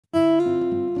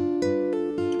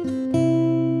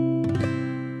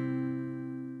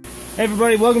Hey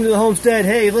everybody, welcome to the Homestead.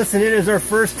 Hey, listen, it is our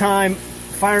first time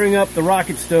firing up the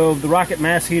rocket stove, the rocket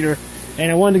mass heater,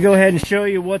 and I wanted to go ahead and show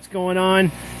you what's going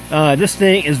on. This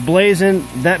thing is blazing.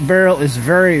 That barrel is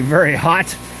very, very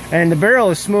hot, and the barrel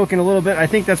is smoking a little bit. I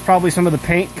think that's probably some of the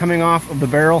paint coming off of the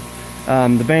barrel.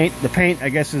 The paint, I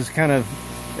guess, is kind of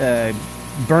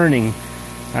burning.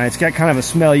 It's got kind of a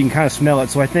smell. You can kind of smell it,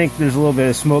 so I think there's a little bit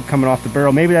of smoke coming off the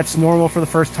barrel. Maybe that's normal for the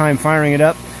first time firing it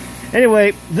up.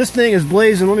 Anyway, this thing is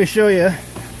blazing. Let me show you.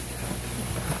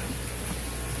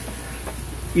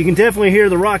 You can definitely hear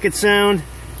the rocket sound.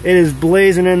 It is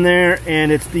blazing in there,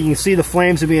 and you can see the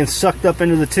flames are being sucked up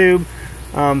into the tube.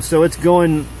 So it's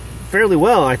going fairly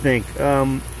well, I think.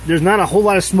 There's not a whole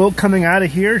lot of smoke coming out of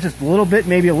here, just a little bit,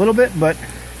 maybe a little bit, but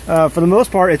for the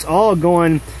most part, it's all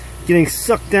getting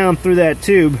sucked down through that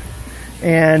tube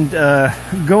and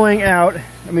going out.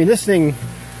 I mean, this thing,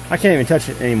 I can't even touch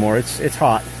it anymore. It's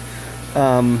hot.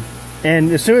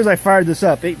 And as soon as I fired this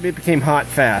up, it became hot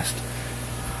fast.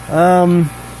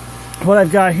 What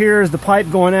I've got here is the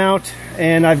pipe going out,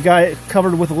 and I've got it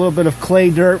covered with a little bit of clay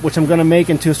dirt, which I'm going to make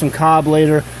into some cob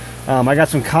later. I got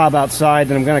some cob outside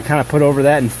that I'm going to kind of put over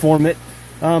that and form it.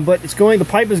 But the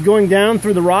pipe is going down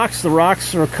through the rocks. The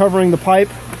rocks are covering the pipe,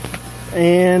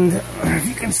 and if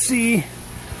you can see,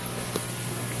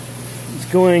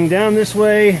 it's going down this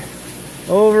way,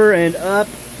 over and up.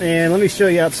 And let me show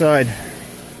you outside.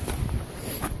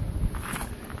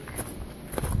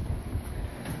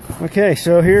 Okay,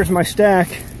 so here's my stack,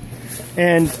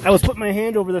 and I was putting my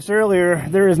hand over this earlier.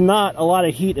 There is not a lot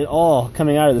of heat at all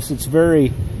coming out of this. It's very,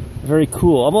 very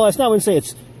cool. Well, I wouldn't say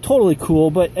it's totally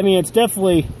cool, but I mean, it's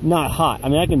definitely not hot. I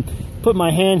mean, I can put my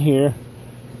hand here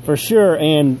for sure,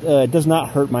 and it does not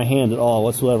hurt my hand at all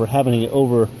whatsoever, having it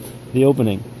over the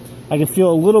opening. I can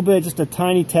feel a little bit, just a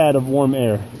tiny tad of warm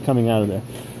air coming out of there.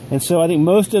 And so I think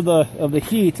most of the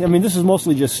heat, I mean, this is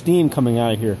mostly just steam coming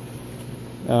out of here.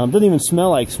 Doesn't even smell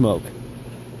like smoke.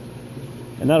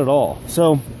 And not at all.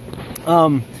 So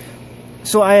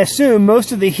I assume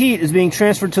most of the heat is being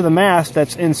transferred to the mast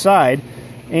that's inside,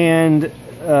 and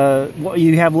what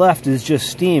you have left is just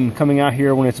steam coming out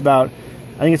here when it's I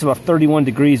think it's about 31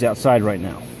 degrees outside right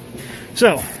now.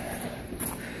 So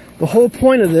the whole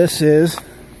point of this is,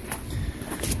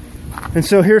 and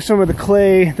so here's some of the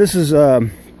clay. This is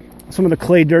some of the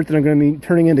clay dirt that I'm going to be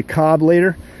turning into cob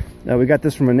later. We got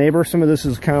this from a neighbor. Some of this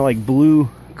is kind of like blue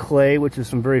clay, which is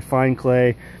some very fine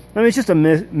clay. I mean, it's just a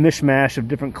mishmash of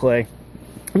different clay.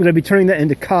 I'm going to be turning that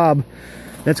into cob.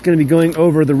 That's going to be going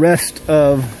over the rest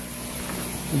of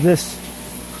this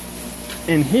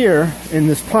in here, in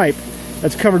this pipe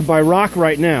that's covered by rock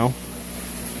right now.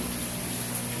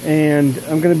 And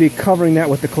I'm going to be covering that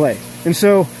with the clay. And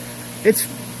so it's,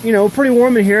 you know, pretty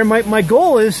warm in here. My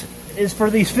goal is for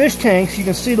these fish tanks. You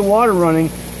can see the water running.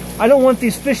 I don't want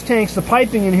these fish tanks, the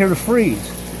piping in here, to freeze.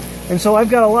 And so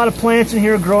I've got a lot of plants in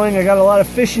here growing. I got a lot of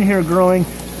fish in here growing.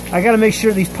 I got to make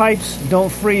sure these pipes don't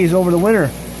freeze over the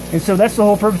winter. And so that's the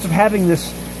whole purpose of having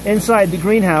this inside the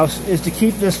greenhouse, is to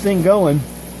keep this thing going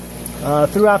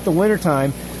throughout the winter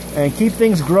time and keep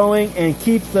things growing and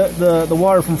keep the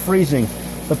water from freezing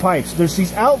the pipes. There's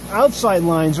these outside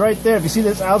lines right there. If you see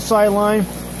this outside line,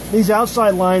 these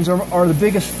outside lines are the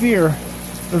biggest fear.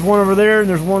 There's one over there and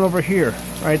there's one over here,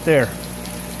 right there.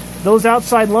 Those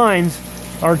outside lines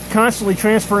are constantly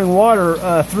transferring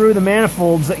water through the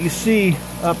manifolds that you see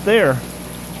up there.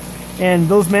 And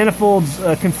those manifolds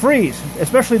can freeze,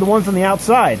 especially the ones on the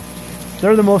outside.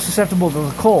 They're the most susceptible to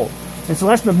the cold. And so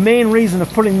that's the main reason of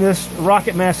putting this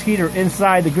rocket mass heater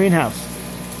inside the greenhouse.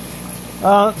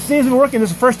 This thing's been working. This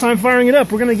is the first time firing it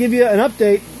up. We're going to give you an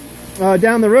update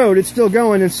down the road. It's still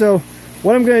going, and so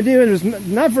what I'm going to do is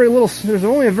there's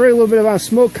only a very little bit of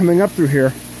smoke coming up through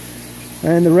here,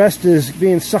 and the rest is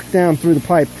being sucked down through the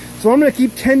pipe. So I'm going to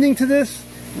keep tending to this,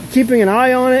 keeping an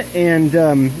eye on it,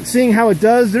 and seeing how it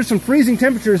does. There's some freezing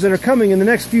temperatures that are coming in the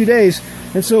next few days,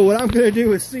 and so what I'm going to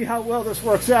do is see how well this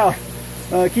works out,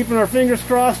 keeping our fingers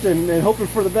crossed and hoping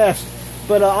for the best.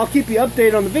 But I'll keep you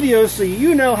updated on the videos so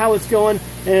you know how it's going.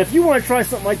 And if you want to try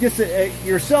something like this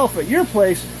yourself at your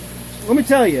place, let me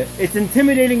tell you, it's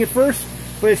intimidating at first,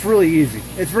 but it's really easy.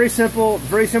 It's very simple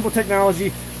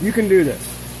technology. You can do this.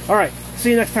 All right, see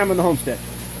you next time on the Homestead.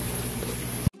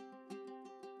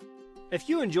 If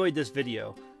you enjoyed this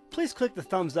video, please click the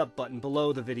thumbs up button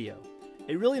below the video.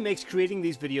 It really makes creating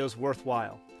these videos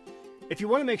worthwhile. If you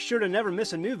want to make sure to never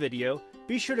miss a new video,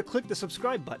 be sure to click the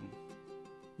subscribe button.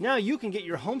 Now you can get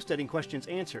your homesteading questions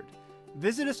answered.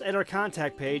 Visit us at our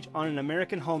contact page on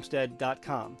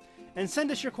AnAmericanHomestead.com and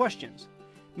send us your questions.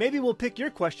 Maybe we'll pick your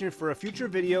question for a future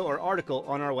video or article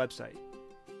on our website.